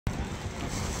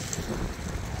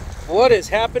What is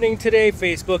happening today,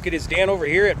 Facebook? It is Dan over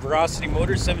here at Verocity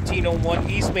Motors, 1701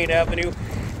 East Main Avenue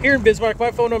here in Bismarck.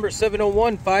 My phone number is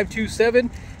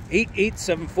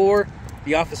 701-527-8874.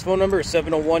 The office phone number is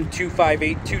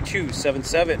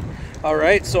 701-258-2277. All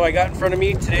right, so I got in front of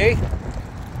me today,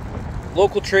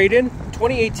 local trade-in,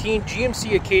 2018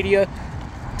 GMC Acadia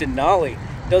Denali.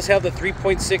 Does have the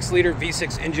 3.6 liter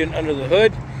V6 engine under the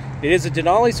hood. It is a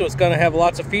Denali, so it's going to have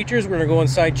lots of features. We're going to go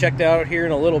inside, check that out here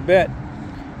in a little bit.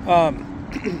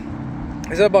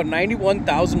 It's about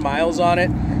 91,000 miles on it.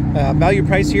 Value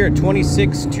price here at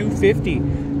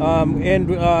 $26,250, and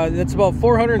that's about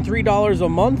 $403 a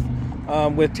month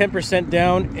with 10%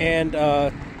 down and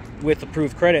with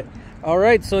approved credit. All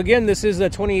right, so again, this is a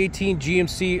 2018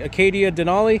 GMC Acadia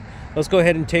Denali. Let's go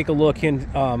ahead and take a look and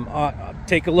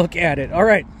take a look at it. All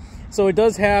right, so it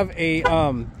does have a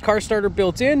car starter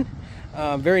built in.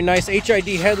 Very nice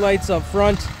HID headlights up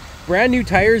front. Brand new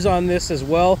tires on this as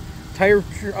well.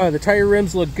 The tire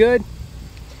rims look good.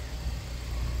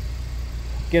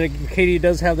 Again, Acadia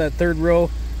does have that third row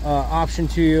option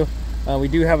to you. We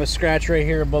do have a scratch right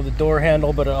here above the door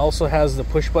handle, but it also has the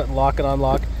push button lock and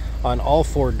unlock on all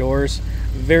four doors.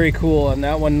 Very cool on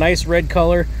that one. Nice red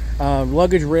color.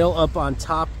 Luggage rail up on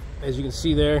top, as you can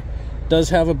see there. Does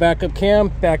have a backup cam,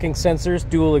 backing sensors,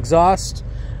 dual exhaust.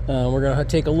 We're gonna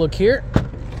take a look here.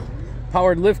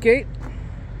 Powered liftgate.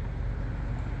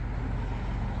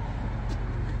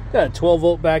 Got a 12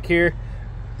 volt back here.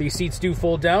 These seats do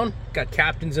fold down. Got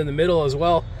captains in the middle as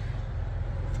well.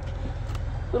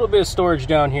 A little bit of storage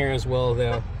down here as well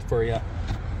though for you.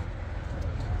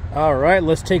 All right,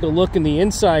 let's take a look in the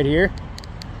inside here.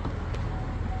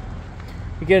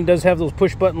 Again, it does have those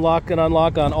push button lock and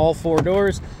unlock on all four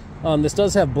doors. This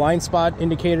does have blind spot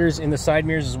indicators in the side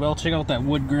mirrors as well. Check out that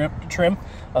wood grip trim.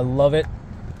 I love it.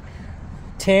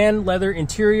 Tan leather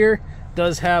interior.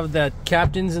 Does have that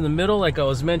captains in the middle like I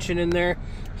was mentioning there.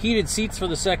 Heated seats for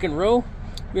the second row.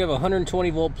 We have a 120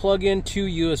 volt plug-in, 2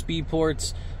 USB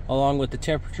ports, along with the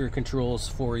temperature controls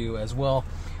for you as well.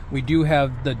 We do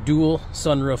have the dual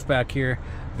sunroof back here.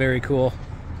 Very cool.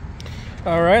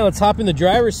 All right, let's hop in the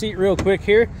driver's seat real quick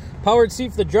here. Powered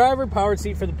seat for the driver, powered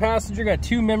seat for the passenger. Got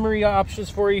 2 memory options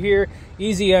for you here.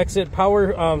 Easy exit,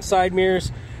 power side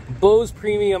mirrors, Bose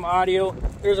premium audio.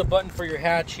 There's a button for your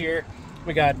hatch here.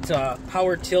 We got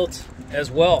power tilt as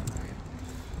well.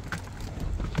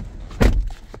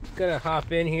 Gonna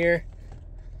hop in here.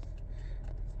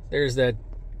 There's that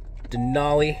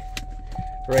Denali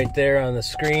right there on the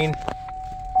screen.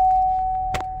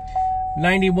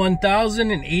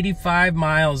 91,085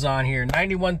 miles on here.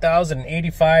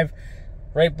 91,085,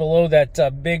 right below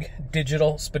that big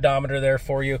digital speedometer there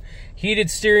for you. Heated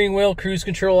steering wheel, cruise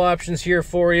control options here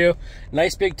for you.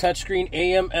 Nice big touchscreen,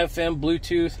 AM, FM,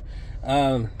 Bluetooth,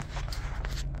 and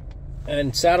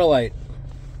satellite.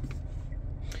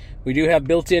 We do have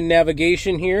built-in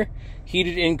navigation here.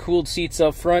 Heated and cooled seats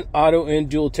up front, auto and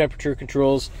dual temperature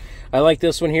controls. I like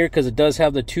this one here because it does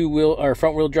have the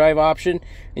front wheel drive option,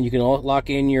 and you can lock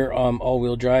in your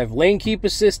all-wheel drive. Lane keep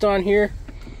assist on here.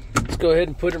 Let's go ahead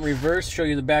and put it in reverse, show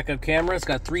you the backup camera. It's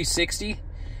got 360,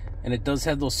 and it does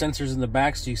have those sensors in the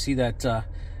back, so you see that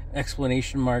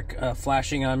exclamation mark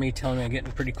flashing on me, telling me I'm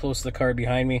getting pretty close to the car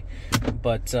behind me.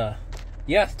 But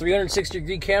yeah,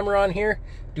 360-degree camera on here.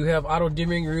 Do have auto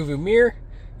dimming rearview mirror,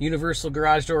 universal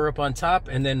garage door up on top,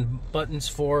 and then buttons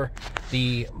for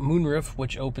the moonroof,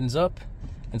 which opens up.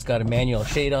 It's got a manual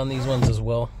shade on these ones as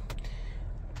well.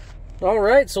 All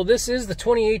right, so this is the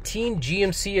 2018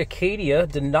 GMC Acadia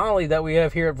Denali that we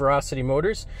have here at Verocity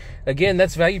Motors. Again,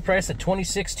 that's value price at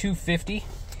 $26,250.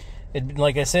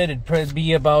 Like I said, it'd probably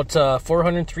be about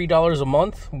 $403 a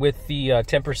month with the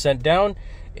 10% down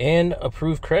and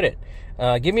approved credit.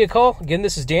 Give me a call. Again,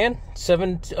 this is Dan.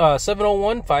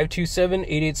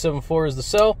 701-527-8874 is the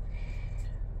cell.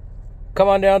 Come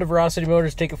on down to Verocity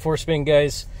Motors. Take it for a spin,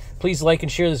 guys. Please like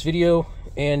and share this video.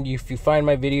 And if you find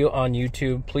my video on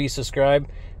YouTube, please subscribe.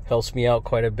 Helps me out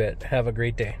quite a bit. Have a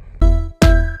great day.